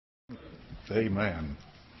Amen.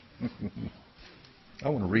 I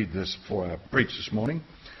want to read this before I preach this morning.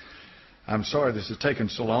 I'm sorry this has taken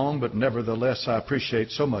so long, but nevertheless I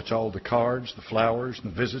appreciate so much all the cards, the flowers,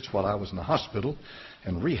 and the visits while I was in the hospital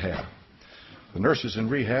and rehab. The nurses in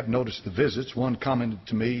rehab noticed the visits. One commented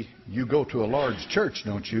to me, "You go to a large church,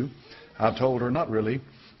 don't you?" I told her, "Not really.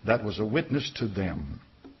 That was a witness to them."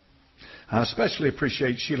 I especially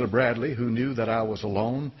appreciate Sheila Bradley, who knew that I was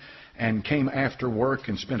alone and came after work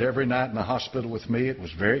and spent every night in the hospital with me. It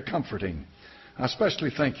was very comforting. I especially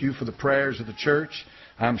thank you for the prayers of the church.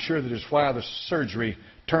 I'm sure that is why the surgery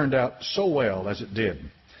turned out so well as it did.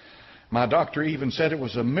 My doctor even said it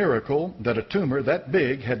was a miracle that a tumor that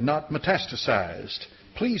big had not metastasized.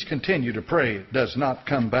 Please continue to pray it does not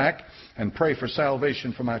come back, and pray for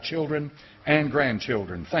salvation for my children and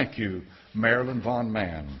grandchildren. Thank you, Marilyn Von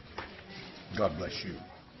Mann. God bless you.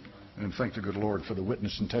 And thank the good Lord for the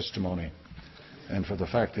witness and testimony and for the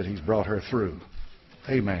fact that He's brought her through.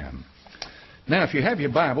 Amen. Now, if you have your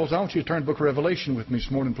Bibles, I want you to turn to the book of Revelation with me this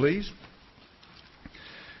morning, please.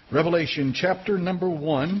 Revelation chapter number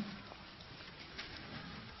 1.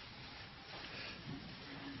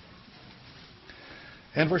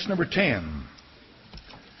 And verse number 10.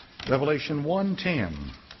 Revelation 1:10.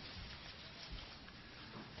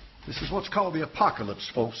 This is what's called the apocalypse,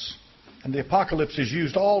 folks. And the apocalypse is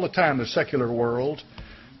used all the time in the secular world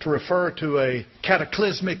to refer to a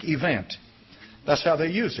cataclysmic event. That's how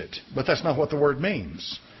they use it. But that's not what the word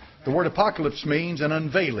means. The word apocalypse means an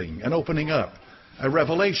unveiling, an opening up, a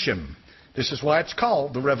revelation. This is why it's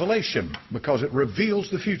called the revelation, because it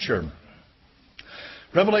reveals the future.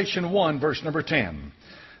 Revelation 1, verse number 10.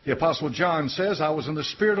 The Apostle John says, "I was in the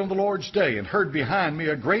Spirit on the Lord's day, and heard behind me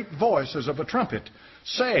a great voice as of a trumpet,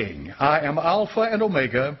 saying, I am Alpha and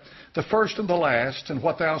Omega, the first and the last, and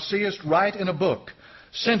what thou seest write in a book.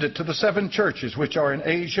 Send it to the 7 churches which are in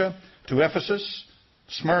Asia, to Ephesus,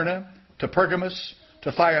 Smyrna, to Pergamos,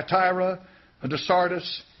 to Thyatira, and to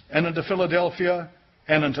Sardis, and unto Philadelphia,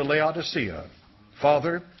 and unto Laodicea."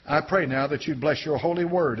 Father, I pray now that you'd bless your holy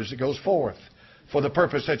word as it goes forth for the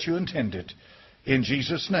purpose that you intended. In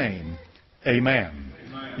Jesus' name, amen.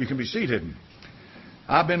 Amen. You can be seated.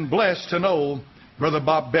 I've been blessed to know Brother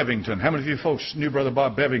Bob Bevington. How many of you folks knew Brother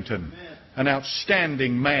Bob Bevington? Amen. An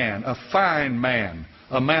outstanding man, a fine man,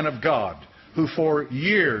 a man of God, who for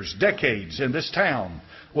years, decades in this town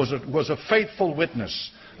was a faithful witness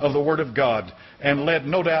of the Word of God and led,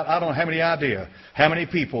 no doubt, I don't have any idea how many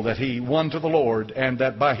people that he won to the Lord, and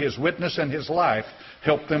that by his witness and his life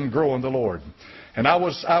helped them grow in the Lord. And I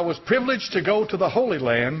was privileged to go to the Holy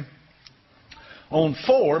Land on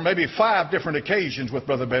 4, maybe 5 different occasions with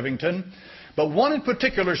Brother Bevington. But one in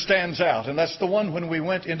particular stands out, and that's the one when we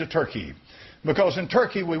went into Turkey. Because in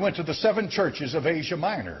Turkey we went to the 7 churches of Asia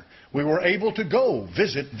Minor. We were able to go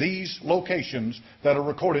visit these locations that are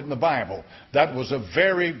recorded in the Bible. That was a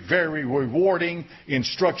very, very rewarding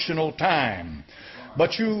instructional time.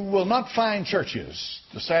 But you will not find churches.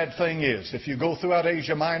 The sad thing is, if you go throughout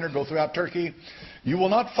Asia Minor, go throughout Turkey, you will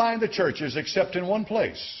not find the churches except in one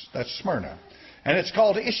place. That's Smyrna. And it's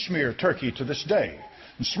called Izmir, Turkey, to this day.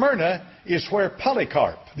 And Smyrna is where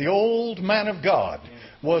Polycarp, the old man of God,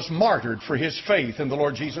 was martyred for his faith in the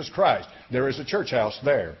Lord Jesus Christ. There is a church house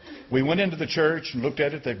there. We went into the church and looked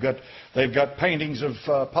at it. They've got paintings of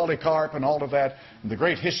Polycarp and all of that, and the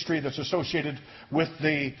great history that's associated with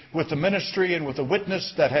the ministry and with the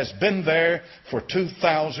witness that has been there for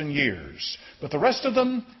 2,000 years. But the rest of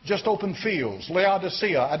them, just open fields.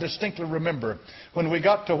 Laodicea, I distinctly remember when we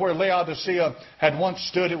got to where Laodicea had once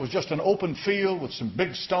stood, it was just an open field with some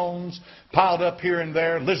big stones piled up here and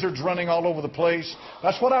there, lizards running all over the place.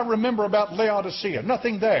 That's what I remember about Laodicea.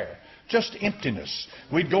 Nothing there. Just emptiness.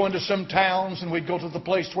 We'd go into some towns and we'd go to the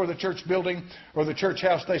place where the church building or the church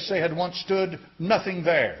house they say had once stood. Nothing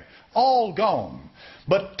there. All gone.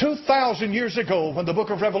 But 2,000 years ago, when the book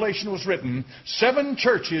of Revelation was written, 7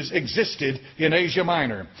 churches existed in Asia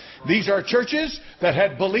Minor. These are churches that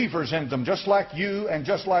had believers in them, just like you and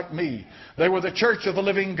just like me. They were the church of the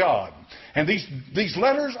living God. And these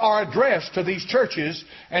letters are addressed to these churches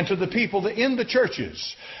and to the people in the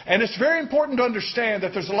churches. And it's very important to understand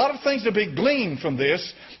that there's a lot of things to be gleaned from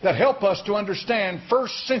this that help us to understand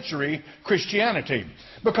first century Christianity.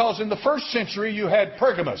 Because in the first century you had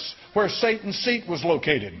Pergamos, where Satan's seat was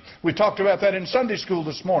located. We talked about that in Sunday school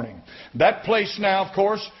this morning. That place now, of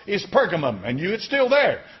course, is Pergamum, and it's still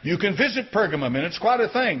there. You can visit Pergamum, and it's quite a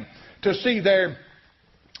thing to see there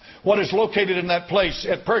what is located in that place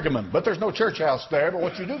at Pergamon. But there's no church house there. But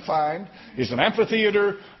what you do find is an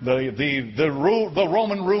amphitheater, the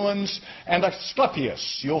Roman ruins, and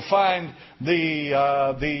Asclepius. You'll find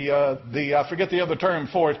I forget the other term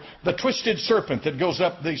for it, the twisted serpent that goes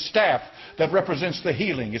up the staff that represents the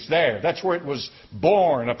healing. It's there. That's where it was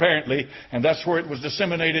born, apparently, and that's where it was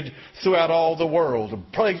disseminated throughout all the world.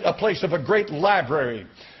 A place of a great library,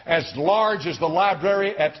 as large as the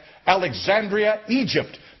library at Alexandria,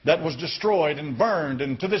 Egypt, that was destroyed and burned.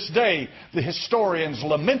 And to this day, the historians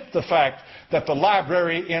lament the fact that the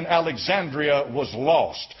library in Alexandria was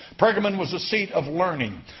lost. Pergamon was a seat of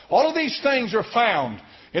learning. All of these things are found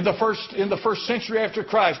in the first century after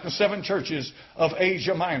Christ, the 7 churches of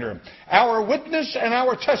Asia Minor. Our witness and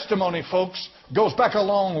our testimony, folks, goes back a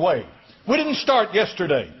long way. We didn't start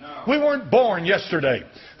yesterday. We weren't born yesterday.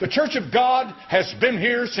 The Church of God has been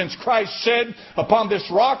here since Christ said, "Upon this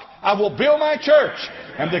rock I will build my church,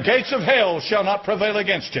 and the gates of hell shall not prevail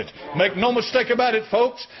against it." Make no mistake about it,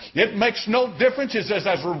 folks. It makes no difference. It's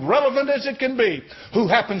as relevant as it can be who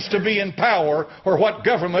happens to be in power, or what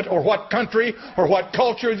government, or what country, or what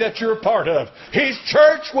culture that you're a part of. His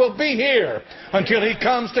church will be here until He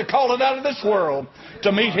comes to call it out of this world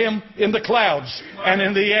to meet Him in the clouds and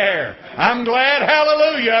in the air. I'm glad,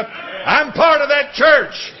 hallelujah, I'm part of that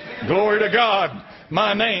church. Glory to God.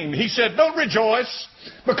 My name. He said, don't rejoice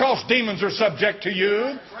because demons are subject to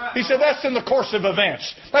you. He said, that's in the course of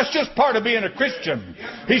events. That's just part of being a Christian.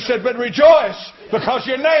 He said, but rejoice because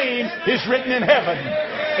your name is written in heaven.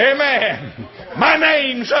 Amen. My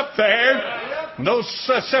name's up there. And those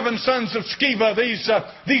 7 sons of Sceva,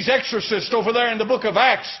 these exorcists over there in the book of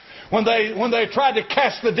Acts, when they tried to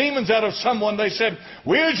cast the demons out of someone, they said,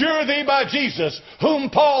 we adjure thee by Jesus, whom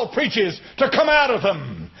Paul preaches, to come out of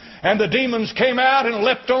them. And the demons came out and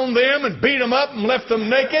leapt on them and beat them up and left them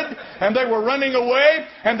naked. And they were running away.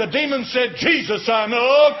 And the demons said, Jesus I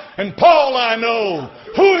know, and Paul I know.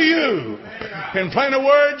 Who are you? In plainer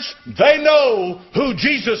words, they know who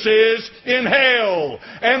Jesus is in hell.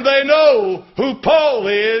 And they know who Paul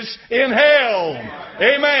is in hell.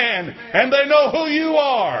 Amen. And they know who you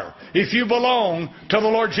are if you belong to the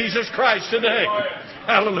Lord Jesus Christ today.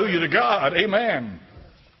 Hallelujah to God. Amen.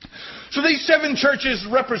 So these 7 churches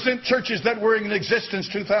represent churches that were in existence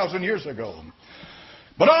 2,000 years ago.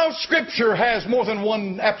 But all Scripture has more than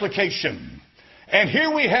one application. And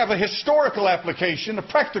here we have a historical application, a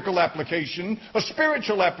practical application, a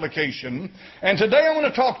spiritual application. And today I want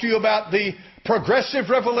to talk to you about the progressive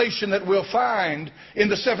revelation that we'll find in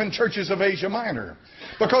the 7 churches of Asia Minor.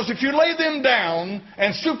 Because if you lay them down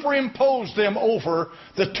and superimpose them over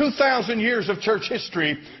the 2,000 years of church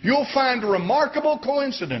history, you'll find a remarkable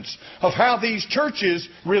coincidence of how these churches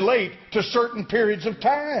relate to certain periods of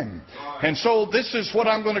time. And so this is what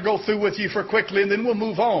I'm going to go through with you for quickly, and then we'll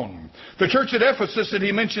move on. The church at Ephesus that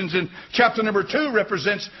he mentions in chapter number 2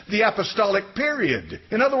 represents the apostolic period.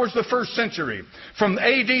 In other words, the 1st century, from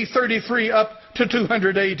AD 33 up to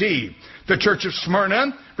 200 AD. The church of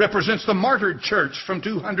Smyrna represents the martyred church from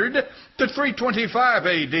 200 to 325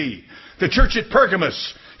 AD. The church at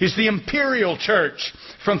Pergamos is the imperial church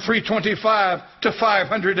from 325 to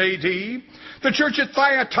 500 AD. The church at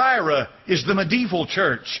Thyatira is the medieval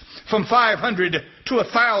church from 500 to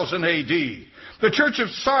 1000 AD. The church of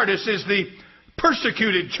Sardis is the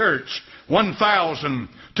persecuted church, 1000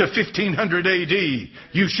 to 1500 AD.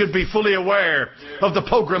 You should be fully aware of the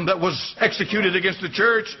pogrom that was executed against the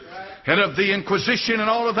church and of the Inquisition and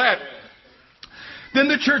all of that. Then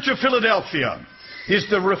the church of Philadelphia is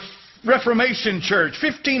the Reformation church,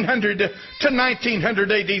 1500 to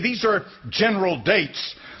 1900 AD. These are general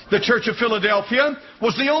dates. The church of Philadelphia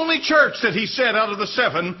was the only church that he said out of the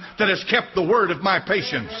 7 that has kept the word of my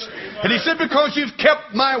patience. And he said, because you've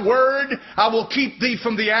kept my word, I will keep thee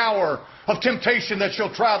from the hour of temptation that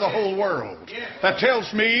shall try the whole world. That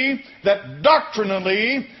tells me that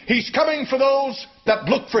doctrinally, he's coming for those that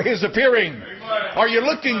look for his appearing. Are you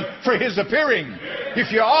looking for his appearing?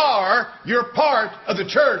 If you are, you're part of the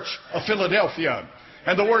church of Philadelphia.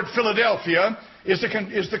 And the word Philadelphia is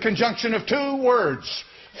the conjunction of 2 words,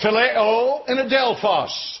 phileo and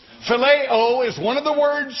adelphos. Phileo is one of the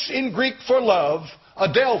words in Greek for love.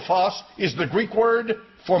 Adelphos is the Greek word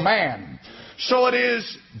for man. So it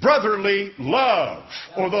is brotherly love,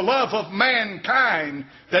 or the love of mankind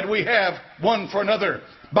that we have one for another.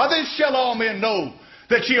 By this shall all men know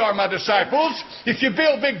that ye are my disciples, if you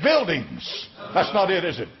build big buildings. That's not it,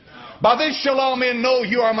 is it? By this shall all men know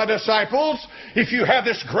you are my disciples, if you have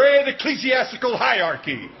this great ecclesiastical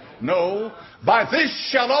hierarchy. No. By this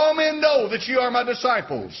shall all men know that you are my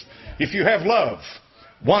disciples, if you have love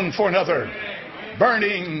one for another.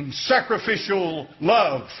 Burning, sacrificial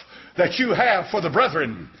love that you have for the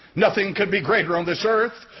brethren. Nothing could be greater on this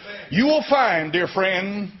earth. You will find, dear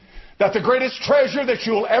friend, that the greatest treasure that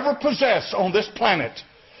you'll ever possess on this planet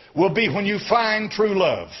will be when you find true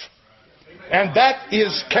love. And that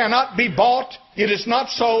cannot be bought. It is not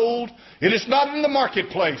sold. It is not in the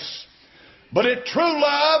marketplace. But true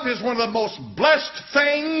love is one of the most blessed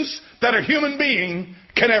things that a human being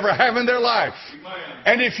can ever have in their life.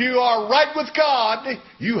 And if you are right with God,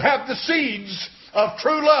 you have the seeds of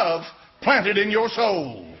true love planted in your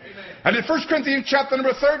soul. And in 1 Corinthians chapter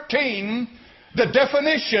number 13, the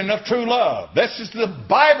definition of true love, this is the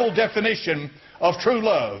Bible definition of true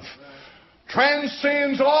love,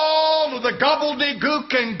 transcends all of the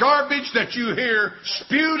gobbledygook and garbage that you hear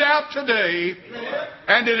spewed out today,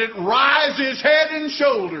 and it rises head and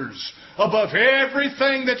shoulders above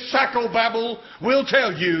everything that psychobabble will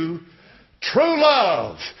tell you. True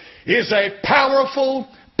love is a powerful,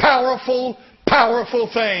 powerful, powerful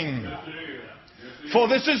thing. For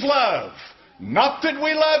this is love, not that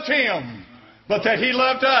we loved Him, but that He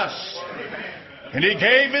loved us. And He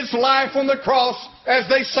gave His life on the cross, as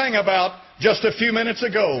they sang about just a few minutes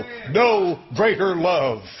ago. No greater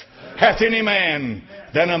love hath any man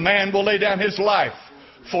than a man will lay down his life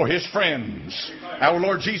for his friends. Our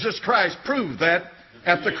Lord Jesus Christ proved that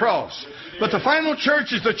at the cross. But the final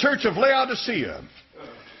church is the church of Laodicea.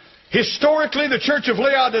 Historically, the church of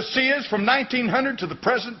Laodicea is from 1900 to the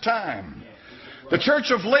present time. The church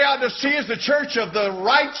of Laodicea is the church of the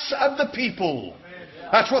rights of the people.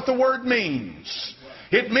 That's what the word means.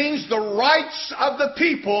 It means the rights of the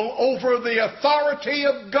people over the authority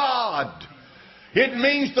of God. It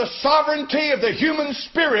means the sovereignty of the human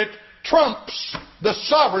spirit trumps the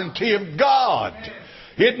sovereignty of God.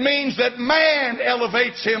 It means that man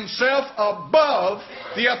elevates himself above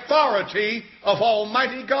the authority of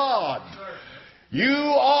Almighty God. You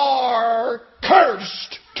are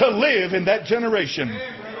cursed to live in that generation.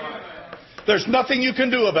 There's nothing you can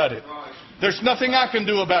do about it. There's nothing I can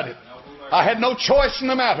do about it. I had no choice in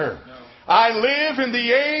the matter. I live in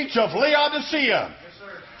the age of Laodicea.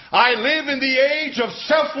 I live in the age of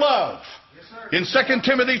self-love. In 2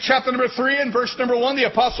 Timothy chapter number 3 and verse number 1, the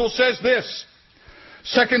apostle says this.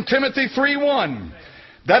 2 Timothy 3:1,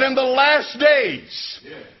 that in the last days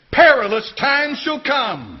perilous times shall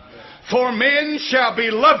come, for men shall be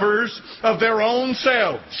lovers of their own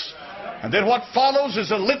selves. And then what follows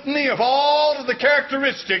is a litany of all of the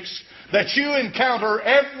characteristics that you encounter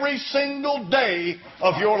every single day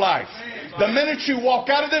of your life. The minute you walk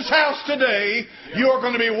out of this house today, you are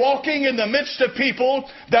going to be walking in the midst of people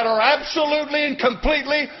that are absolutely and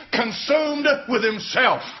completely consumed with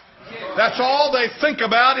themselves. That's all they think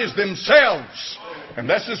about is themselves. And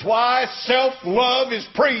this is why self-love is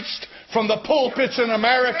preached from the pulpits in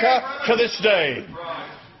America to this day.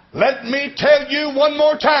 Let me tell you one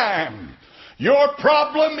more time. Your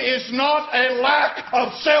problem is not a lack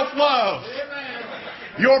of self-love.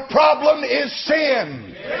 Your problem is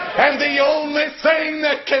sin. And the only thing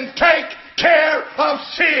that can take care of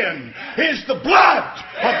sin is the blood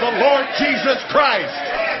of the Lord Jesus Christ.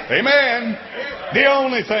 Amen. The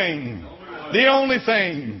only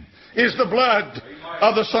thing is the blood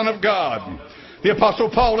of the Son of God. The Apostle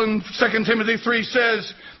Paul in 2 Timothy 3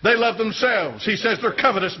 says they love themselves. He says they're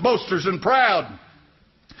covetous, boasters, and proud.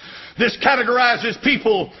 This categorizes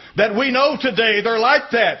people that we know today. They're like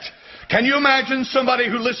that. Can you imagine somebody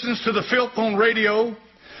who listens to the filth on radio?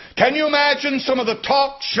 Can you imagine some of the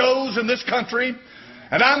talk shows in this country?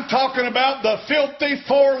 And I'm talking about the filthy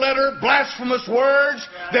four-letter blasphemous words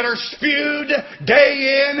that are spewed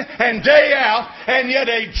day in and day out, and yet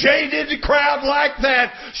a jaded crowd like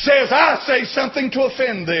that says, I say something to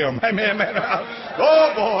offend them. Amen.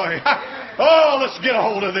 Oh, boy. Oh, let's get a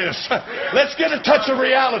hold of this. Let's get a touch of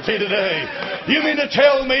reality today. You mean to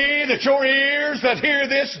tell me that your ears that hear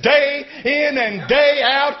this day in and day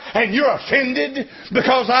out, and you're offended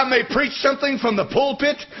because I may preach something from the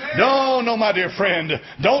pulpit? No, my dear friend.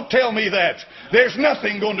 Don't tell me that. There's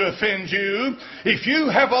nothing going to offend you if you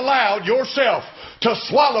have allowed yourself to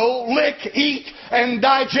swallow, lick, eat, and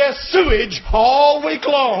digest sewage all week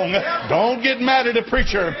long. Don't get mad at a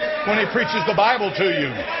preacher when he preaches the Bible to you.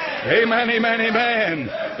 Amen, amen, amen.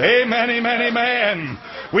 Amen, amen, amen.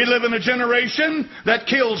 We live in a generation that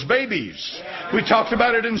kills babies. We talked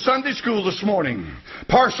about it in Sunday school this morning.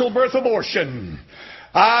 Partial birth abortion.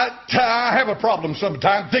 I have a problem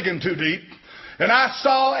sometimes digging too deep. And I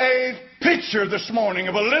saw a picture this morning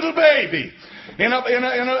of a little baby in a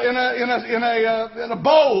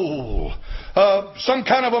bowl, some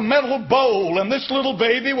kind of a metal bowl, and this little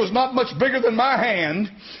baby was not much bigger than my hand,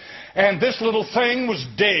 and this little thing was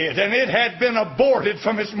dead, and it had been aborted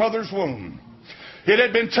from its mother's womb. It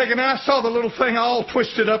had been taken. I saw the little thing all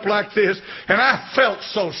twisted up like this, and I felt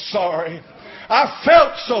so sorry. I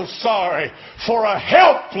felt so sorry for a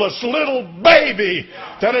helpless little baby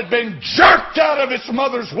that had been jerked out of its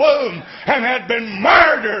mother's womb and had been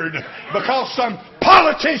murdered because some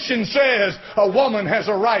politician says a woman has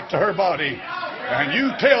a right to her body. And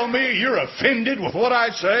you tell me you're offended with what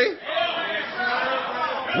I say?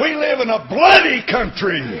 We live in a bloody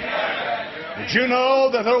country. Did you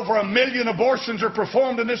know that over 1 million abortions are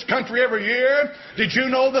performed in this country every year? Did you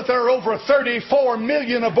know that there are over 34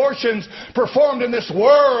 million abortions performed in this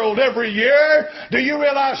world every year? Do you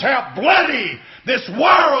realize how bloody this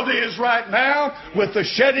world is right now with the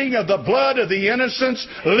shedding of the blood of the innocent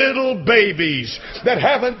little babies that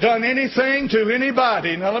haven't done anything to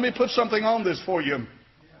anybody? Now let me put something on this for you.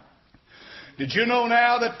 Did you know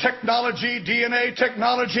now that technology, DNA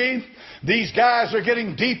technology, these guys are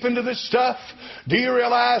getting deep into this stuff? Do you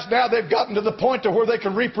realize now they've gotten to the point to where they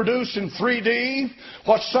can reproduce in 3D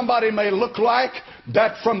what somebody may look like,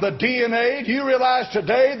 that from the DNA? Do you realize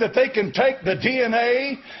today that they can take the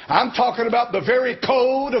DNA? I'm talking about the very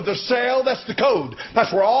code of the cell. That's the code.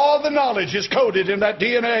 That's where all the knowledge is coded in that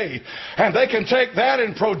DNA. And they can take that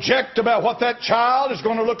and project about what that child is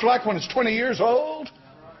going to look like when it's 20 years old.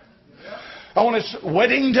 On its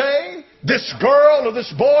wedding day, this girl or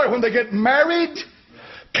this boy, when they get married,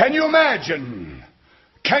 can you imagine?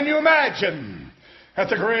 Can you imagine? At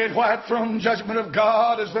the great white throne judgment of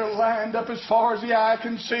God, as they're lined up as far as the eye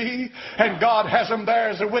can see, and God has them there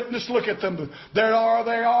as a witness. Look at them. They're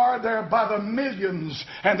by the millions,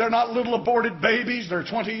 and they're not little aborted babies. They're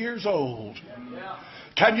 20 years old.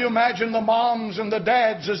 Can you imagine the moms and the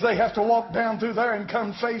dads as they have to walk down through there and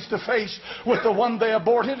come face to face with the one they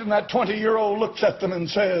aborted, and that 20-year-old looks at them and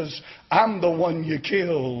says, I'm the one you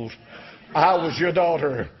killed. I was your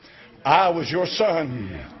daughter. I was your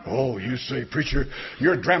son. Oh, you say, preacher,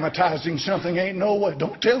 you're dramatizing something. Ain't no way.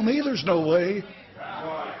 Don't tell me there's no way.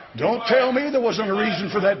 Don't tell me there wasn't a reason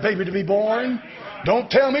for that baby to be born.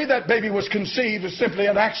 Don't tell me that baby was conceived as simply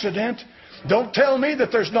an accident. Don't tell me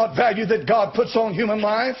that there's not value that God puts on human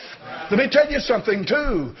life. Let me tell you something,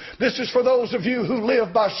 too. This is for those of you who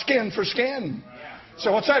live by skin for skin.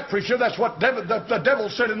 So what's that, preacher? That's what the devil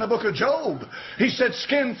said in the book of Job. He said,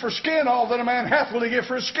 skin for skin, all that a man hath will he give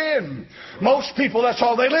for his skin. Most people, that's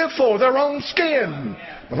all they live for, their own skin.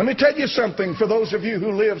 But let me tell you something, for those of you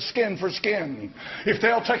who live skin for skin. If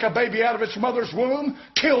they'll take a baby out of its mother's womb,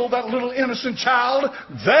 kill that little innocent child,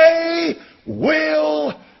 they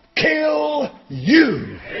will kill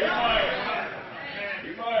you.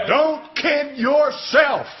 Don't kid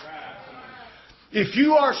yourself. If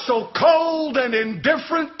you are so cold and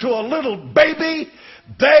indifferent to a little baby,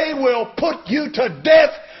 they will put you to death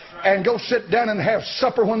and go sit down and have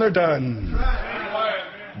supper when they're done.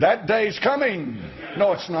 That day's coming.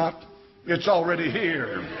 No, it's not. It's already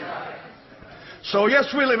here. So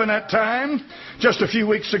yes, we live in that time. Just a few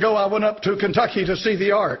weeks ago, I went up to Kentucky to see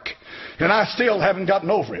the Ark, and I still haven't gotten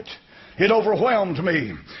over it. It overwhelmed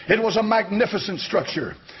me. It was a magnificent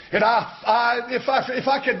structure. And if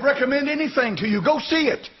I could recommend anything to you, go see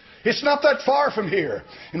it. It's not that far from here.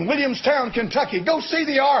 In Williamstown, Kentucky. Go see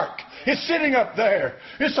the Ark. It's sitting up there.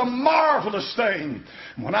 It's a marvelous thing.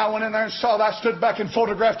 When I went in there and saw it, I stood back and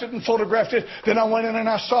photographed it. Then I went in and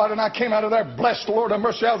I saw it, and I came out of there, blessed the Lord of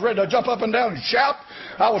mercy. I was ready to jump up and down and shout.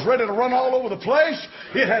 I was ready to run all over the place.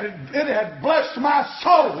 It had blessed my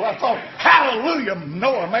soul. I thought, hallelujah,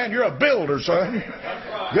 Noah, man, you're a builder, son.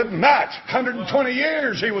 Good night. 120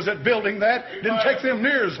 years he was at building that. Didn't take them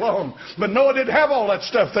near as long. But Noah didn't have all that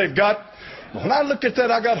stuff they've got. When I looked at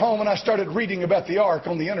that, I got home and I started reading about the Ark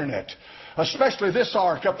on the internet. Especially this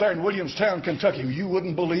Ark up there in Williamstown, Kentucky. You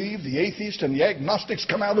wouldn't believe the atheists and the agnostics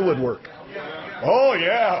come out of the woodwork. Oh,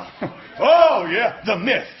 yeah. Oh, yeah. The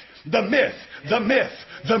myth. The myth. The myth.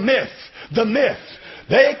 The myth. The myth.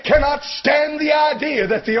 They cannot stand the idea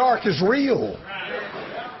that the Ark is real.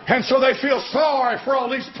 And so they feel sorry for all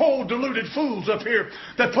these poor deluded fools up here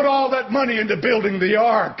that put all that money into building the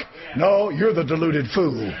Ark. No, you're the deluded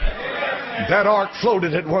fool. That Ark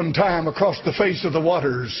floated at one time across the face of the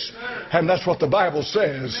waters. And that's what the Bible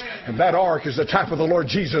says. And that Ark is the type of the Lord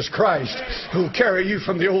Jesus Christ, who will carry you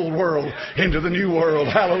from the old world into the new world.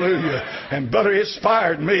 Hallelujah. And brother, it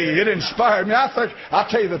inspired me. It inspired me. I'll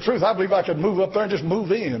tell you the truth. I believe I could move up there and just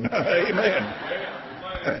move in. Amen.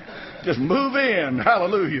 Just move in.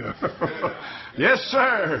 Hallelujah. Yes,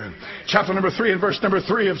 sir. Chapter number 3 and verse number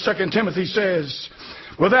 3 of 2 Timothy says,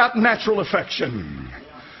 without natural affection.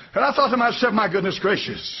 And I thought to myself, my goodness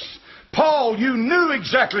gracious, Paul, you knew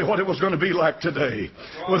exactly what it was going to be like today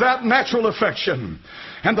without natural affection.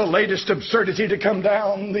 And the latest absurdity to come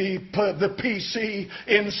down the PC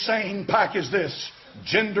insane pike is this: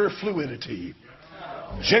 gender fluidity.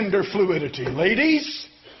 Gender fluidity. Ladies,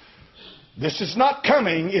 this is not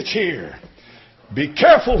coming, it's here. Be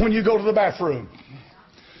careful when you go to the bathroom.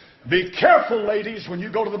 Be careful, ladies, when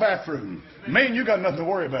you go to the bathroom. Men, you got nothing to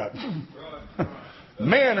worry about.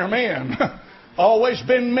 Men are men. Always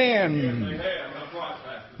been men.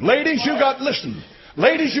 Ladies, you got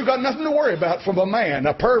nothing to worry about from a man.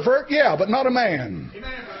 A pervert, yeah, but not a man.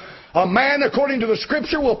 A man, according to the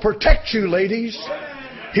Scripture, will protect you, ladies.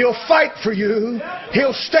 He'll fight for you.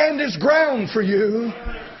 He'll stand his ground for you.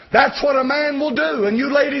 That's what a man will do, and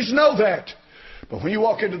you ladies know that. But when you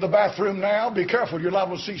walk into the bathroom now, be careful. You're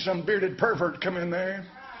liable to see some bearded pervert come in there.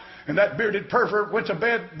 And that bearded pervert went to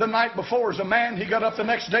bed the night before as a man. He got up the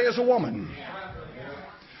next day as a woman.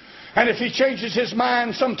 And if he changes his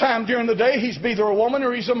mind sometime during the day, he's either a woman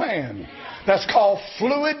or he's a man. That's called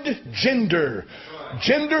fluid gender.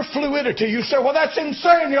 Gender fluidity. You say, well, that's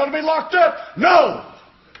insane. You ought to be locked up. No!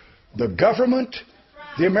 The government,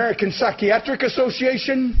 the American Psychiatric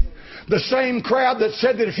Association, the same crowd that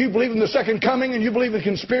said that if you believe in the second coming and you believe in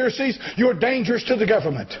conspiracies, you're dangerous to the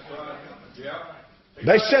government.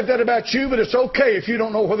 They said that about you, but it's okay if you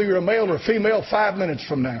don't know whether you're a male or female 5 minutes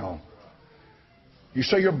from now. You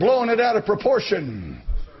say you're blowing it out of proportion.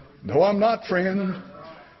 No, I'm not, friend.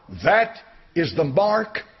 That is the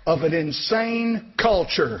mark of an insane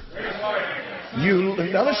culture.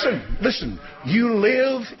 Now listen. You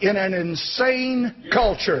live in an insane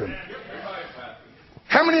culture.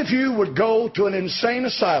 How many of you would go to an insane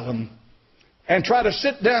asylum and try to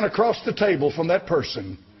sit down across the table from that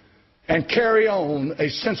person and carry on a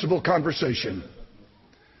sensible conversation?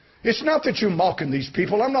 It's not that you're mocking these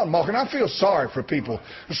people. I'm not mocking. I feel sorry for people,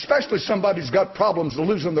 especially somebody who's got problems of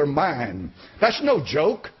losing their mind. That's no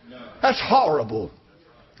joke. That's horrible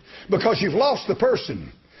because you've lost the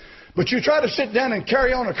person. But you try to sit down and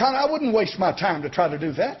carry on I wouldn't waste my time to try to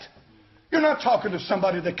do that. You're not talking to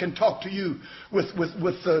somebody that can talk to you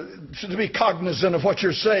to be cognizant of what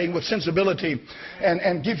you're saying with sensibility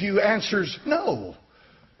and give you answers. No.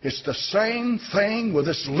 It's the same thing with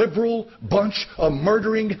this liberal bunch of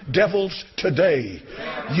murdering devils today.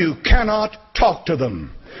 You cannot talk to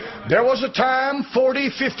them. There was a time 40,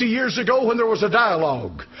 50 years ago when there was a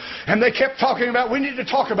dialogue. And they kept talking about, we need to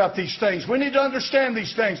talk about these things. We need to understand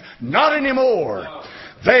these things. Not anymore.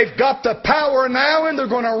 They've got the power now and they're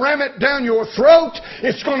going to ram it down your throat.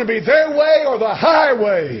 It's going to be their way or the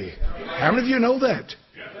highway. How many of you know that?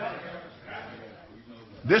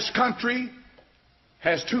 This country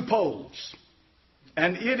has two poles.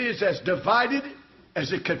 And it is as divided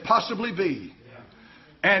as it could possibly be.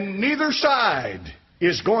 And neither side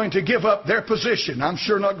is going to give up their position. I'm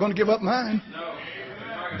sure not going to give up mine.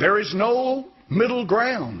 There is no middle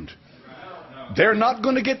ground. They're not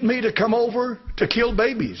going to get me to come over to kill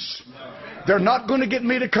babies. They're not going to get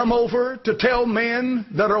me to come over to tell men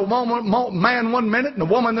that are a man 1 minute and a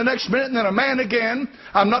woman the next minute and then a man again.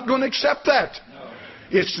 I'm not going to accept that.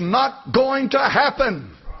 It's not going to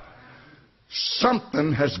happen.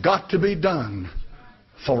 Something has got to be done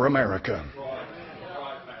for America.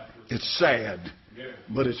 It's sad,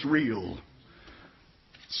 but it's real.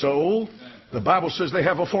 So, the Bible says they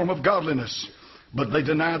have a form of godliness, but they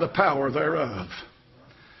deny the power thereof.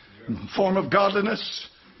 Form of godliness,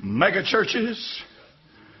 mega churches,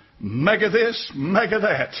 mega this, mega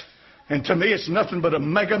that. And to me, it's nothing but a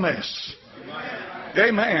mega mess.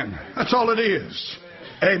 Amen. That's all it is.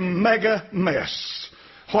 A mega mess.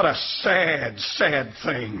 What a sad, sad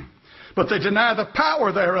thing. But they deny the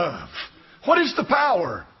power thereof. What is the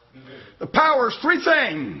power? The power is three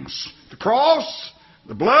things: the cross,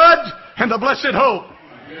 the blood, and the blessed hope.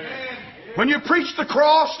 When you preach the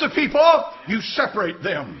cross to people, you separate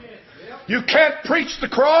them. You can't preach the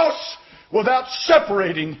cross without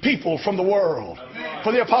separating people from the world.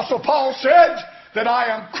 For the Apostle Paul said that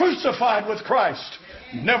I am crucified with Christ.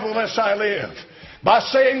 Nevertheless I live. By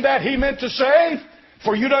saying that, he meant to say,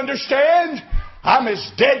 for you to understand, I'm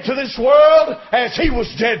as dead to this world as he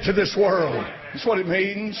was dead to this world. That's what it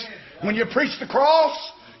means. When you preach the cross,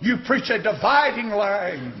 you preach a dividing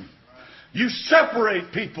line. You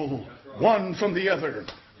separate people one from the other,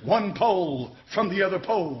 one pole from the other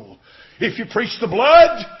pole. If you preach the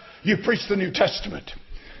blood, you preach the New Testament.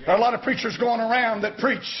 There are a lot of preachers going around that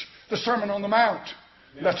preach the Sermon on the Mount.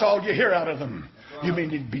 That's all you hear out of them. You may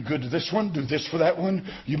need to be good to this one, do this for that one.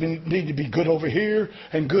 You may need to be good over here,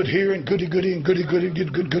 and good here, and goody, goody, and goody, goody,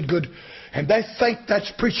 good. And they think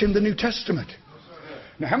that's preaching the New Testament.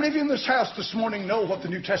 Now, how many of you in this house this morning know what the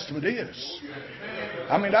New Testament is?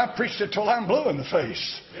 I mean, I've preached it till I'm blue in the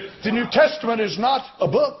face. The New Testament is not a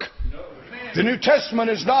book. The New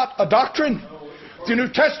Testament is not a doctrine. The New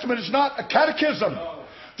Testament is not a catechism.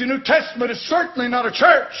 The New Testament is certainly not a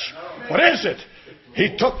church. What is it?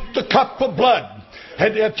 He took the cup of blood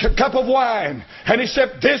and a cup of wine, and he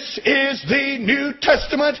said, "This is the New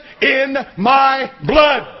Testament in my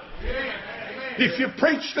blood." If you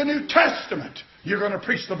preach the New Testament, you're going to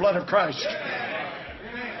preach the blood of Christ.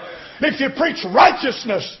 If you preach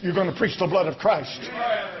righteousness, you're going to preach the blood of Christ.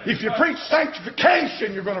 If you preach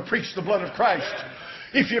sanctification, you're going to preach the blood of Christ.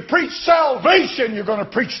 If you preach salvation, you're going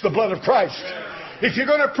to preach the blood of Christ. If you're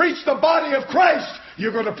going to preach the body of Christ,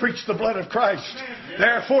 you're going to preach the blood of Christ.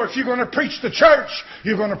 Therefore, if you're going to preach the church,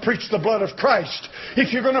 you're going to preach the blood of Christ.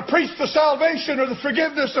 If you're going to preach the salvation or the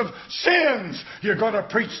forgiveness of sins, you're going to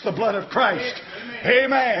preach the blood of Christ.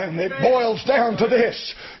 Amen. It boils down to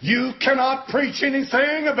this. You cannot preach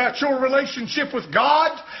anything about your relationship with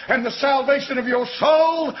God and the salvation of your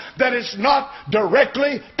soul that is not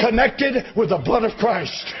directly connected with the blood of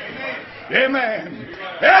Christ. Amen.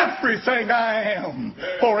 Everything I am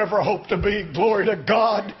or ever hope to be, glory to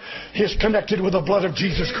God, is connected with the blood of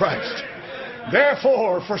Jesus Christ.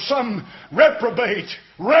 Therefore, for some reprobate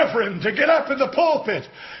reverend to get up in the pulpit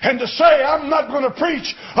and to say, "I'm not going to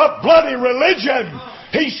preach a bloody religion,"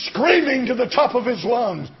 he's screaming to the top of his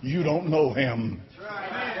lungs, "You don't know him.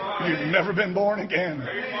 You've never been born again.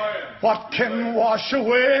 What can wash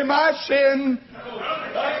away my sin?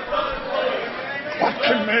 What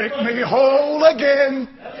can make me whole again?"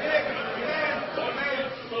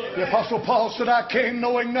 The Apostle Paul said, "I came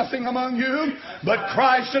knowing nothing among you but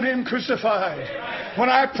Christ and Him crucified." When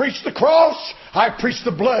I preached the cross, I preached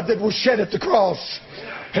the blood that was shed at the cross.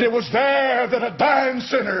 And it was there that a dying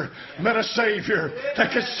sinner met a Savior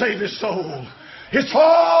that could save his soul. It's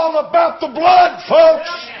all about the blood,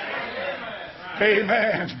 folks.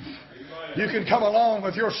 Amen. You can come along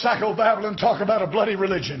with your psychobabble and talk about a bloody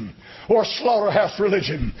religion or slaughterhouse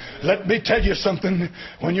religion. Let me tell you something.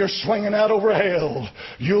 When you're swinging out over hell,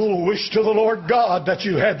 you'll wish to the Lord God that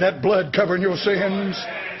you had that blood covering your sins.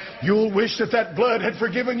 You'll wish that that blood had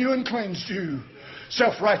forgiven you and cleansed you.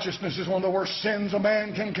 Self-righteousness is one of the worst sins a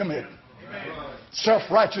man can commit.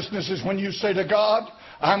 Self-righteousness is when you say to God,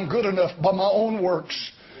 "I'm good enough by my own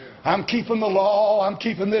works. I'm keeping the law. I'm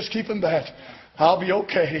keeping this, keeping that. I'll be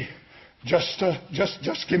okay.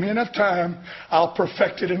 Just give me enough time. I'll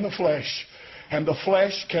perfect it in the flesh." And the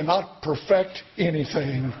flesh cannot perfect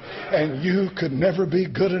anything. And you could never be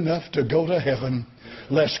good enough to go to heaven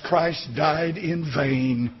lest Christ died in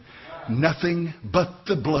vain. Nothing but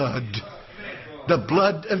the blood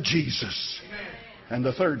of Jesus. And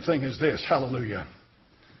the third thing is this, hallelujah.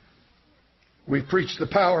 We preach the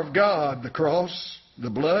power of God, the cross,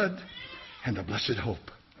 the blood, and the blessed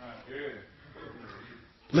hope.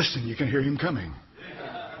 Listen, you can hear Him coming.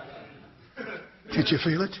 Can't you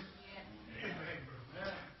feel it?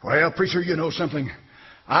 Well, preacher, you know something.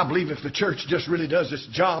 I believe if the church just really does its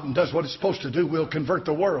job and does what it's supposed to do, we'll convert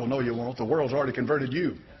the world. No, you won't. The world's already converted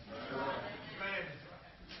you.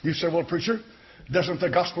 You say, "Well, preacher, doesn't the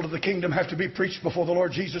gospel of the kingdom have to be preached before the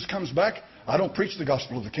Lord Jesus comes back?" I don't preach the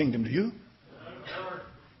gospel of the kingdom to you.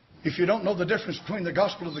 If you don't know the difference between the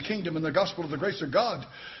gospel of the kingdom and the gospel of the grace of God,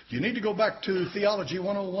 you need to go back to Theology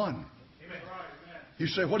 101. You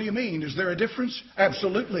say, "What do you mean? Is there a difference?"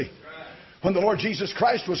 Absolutely. When the Lord Jesus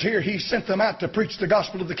Christ was here, He sent them out to preach the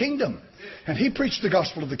gospel of the kingdom. And He preached the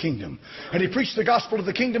gospel of the kingdom. And He preached the gospel of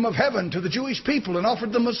the kingdom of heaven to the Jewish people and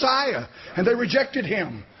offered them Messiah. And they rejected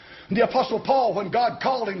Him. And the Apostle Paul, when God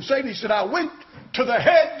called him, said, he said, "I went to the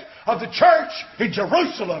head of the church in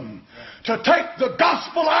Jerusalem to take the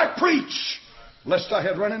gospel I preach, lest I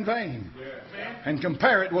had run in vain." And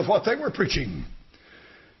compare it with what they were preaching.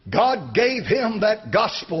 God gave him that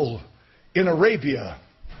gospel in Arabia.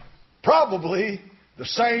 Probably the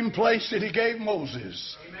same place that He gave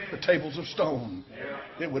Moses the tables of stone.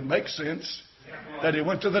 It would make sense that he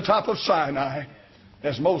went to the top of Sinai,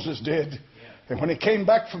 as Moses did. And when he came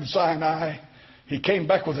back from Sinai, he came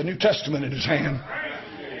back with a New Testament in his hand.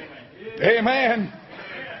 Amen.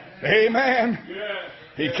 Amen.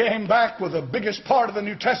 He came back with the biggest part of the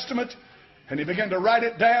New Testament, and he began to write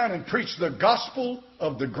it down and preach the gospel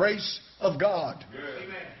of the grace of God.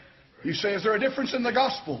 You say, "Is there a difference in the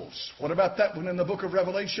Gospels?" What about that one in the book of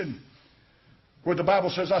Revelation, where the Bible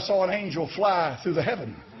says, "I saw an angel fly through the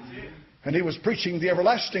heaven, and he was preaching the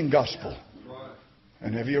everlasting gospel."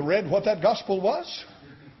 And have you read what that gospel was?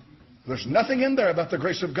 There's nothing in there about the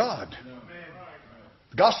grace of God.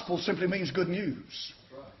 The gospel simply means good news.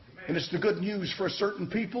 And it's the good news for a certain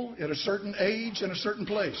people at a certain age and a certain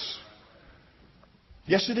place.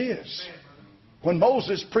 Yes, it is. When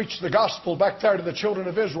Moses preached the gospel back there to the children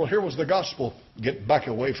of Israel, here was the gospel. Get back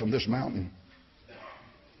away from this mountain.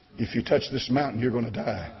 If you touch this mountain, you're going to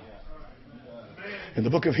die. In the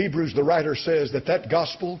book of Hebrews, the writer says that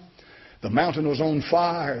gospel, the mountain was on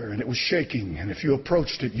fire and it was shaking. And if you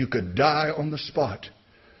approached it, you could die on the spot.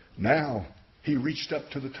 Now, he reached up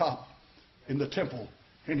to the top in the temple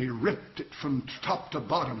and he ripped it from top to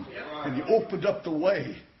bottom. And he opened up the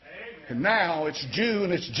way. And now it's Jew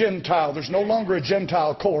and it's Gentile. There's no longer a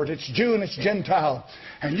Gentile court. It's Jew and it's Gentile.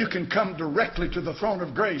 And you can come directly to the throne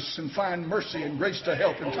of grace and find mercy and grace to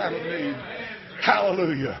help in time of need.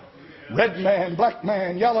 Hallelujah. Red man, black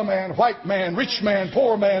man, yellow man, white man, rich man,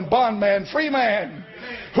 poor man, bond man, free man.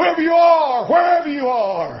 Whoever you are, wherever you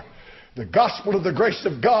are. The gospel of the grace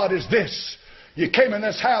of God is this. You came in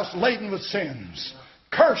this house laden with sins,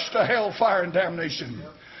 cursed to hell, fire, and damnation.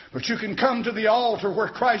 But you can come to the altar where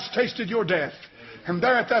Christ tasted your death. And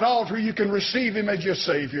there at that altar you can receive Him as your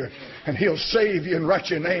Savior. And He'll save you and write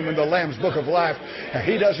your name in the Lamb's Book of Life. And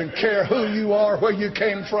He doesn't care who you are, where you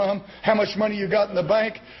came from, how much money you got in the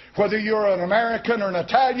bank. Whether you're an American or an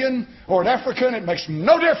Italian or an African, it makes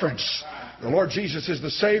no difference. The Lord Jesus is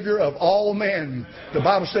the Savior of all men. The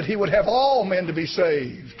Bible said He would have all men to be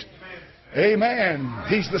saved. Amen.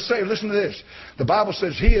 He's the Savior. Listen to this. The Bible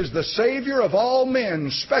says He is the Savior of all men,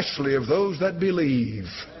 especially of those that believe.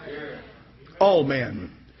 All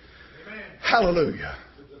men. Hallelujah.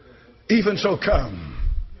 Even so come.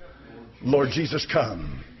 Lord Jesus,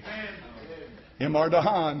 come. M.R.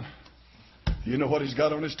 Dahan. You know what he's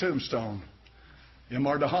got on his tombstone.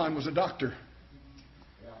 M.R. Dahan was a doctor.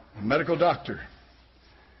 A medical doctor.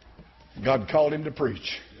 God called him to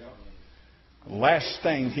preach. Last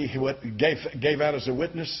thing he gave out as a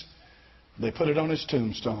witness, they put it on his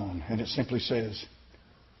tombstone, and it simply says,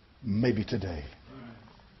 maybe today.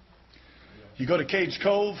 You go to Cades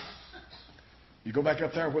Cove, you go back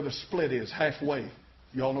up there where the split is, halfway.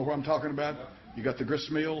 You all know where I'm talking about? You got the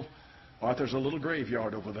grist mill. All right, there's a little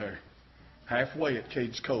graveyard over there. Halfway at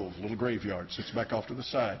Cades Cove, little graveyard, sits back off to the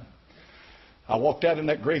side. I walked out in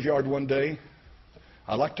that graveyard one day.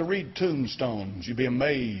 I like to read tombstones. You'd be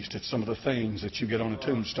amazed at some of the things that you get on a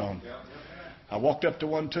tombstone. I walked up to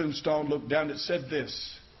one tombstone, looked down, it said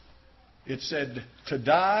this. It said, to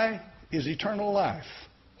die is eternal life.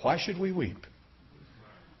 Why should we weep?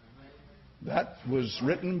 That was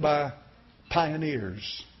written by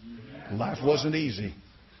pioneers. Life wasn't easy.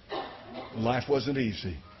 Life wasn't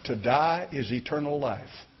easy. To die is eternal life.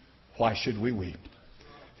 Why should we weep?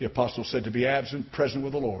 The apostle said to be absent, present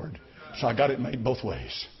with the Lord. So I got it made both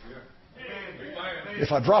ways.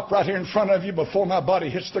 If I drop right here in front of you before my body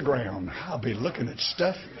hits the ground, I'll be looking at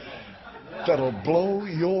stuff that'll blow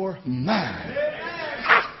your mind.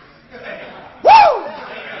 Woo!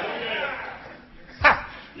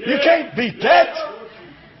 You can't beat that.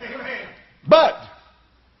 But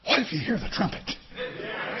what if you hear the trumpet?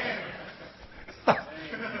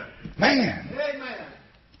 Man,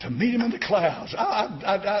 to meet Him in the clouds.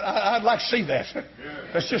 I'd like to see that.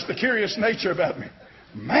 That's just the curious nature about me.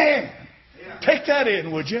 Man, take that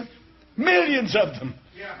in, would you? Millions of them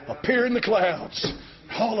appear in the clouds.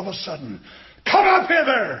 All of a sudden, come up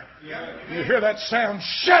hither. You hear that sound,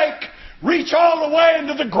 shake, reach all the way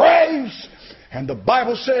into the graves. And the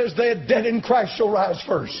Bible says they are dead in Christ shall rise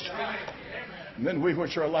first. And then we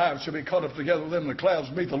which are alive shall be caught up together with them in the clouds,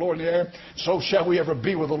 meet the Lord in the air. So shall we ever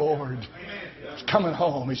be with the Lord. He's coming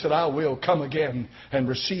home. He said, I will come again and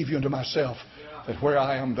receive you into myself, that where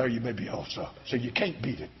I am, there you may be also. So you can't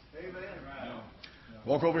beat it.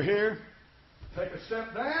 Walk over here, take a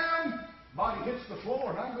step down, body hits the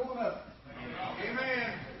floor, and I'm going up.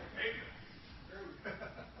 Amen.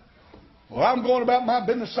 Well, I'm going about my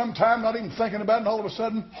business sometime, not even thinking about it, and all of a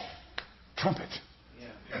sudden, trumpet.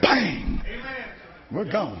 Bang! We're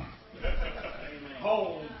gone.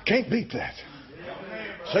 Can't beat that.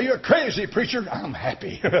 So you're crazy, preacher. I'm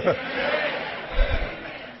happy.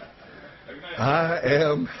 I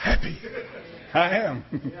am happy. I am.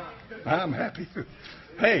 I'm happy.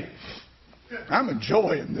 Hey, I'm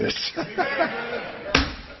enjoying this.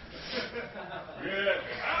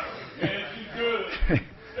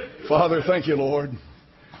 Father, thank you, Lord.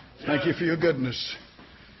 Thank you for your goodness.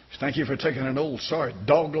 Thank you for taking an old sorry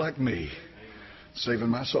dog like me, saving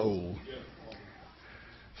my soul.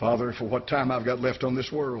 Father, for what time I've got left on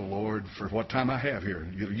this world, Lord, for what time I have here.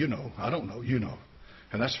 You know. I don't know. You know.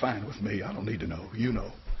 And that's fine with me. I don't need to know. You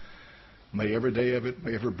know. May every day of it,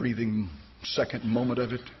 may every breathing second moment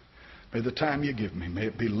of it, may the time you give me, may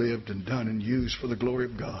it be lived and done and used for the glory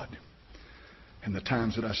of God. And the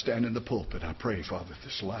times that I stand in the pulpit, I pray, Father,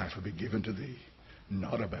 this life will be given to Thee,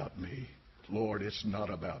 not about me. Lord, it's not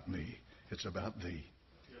about me. It's about Thee.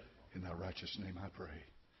 In Thy righteous name I pray.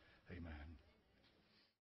 Amen.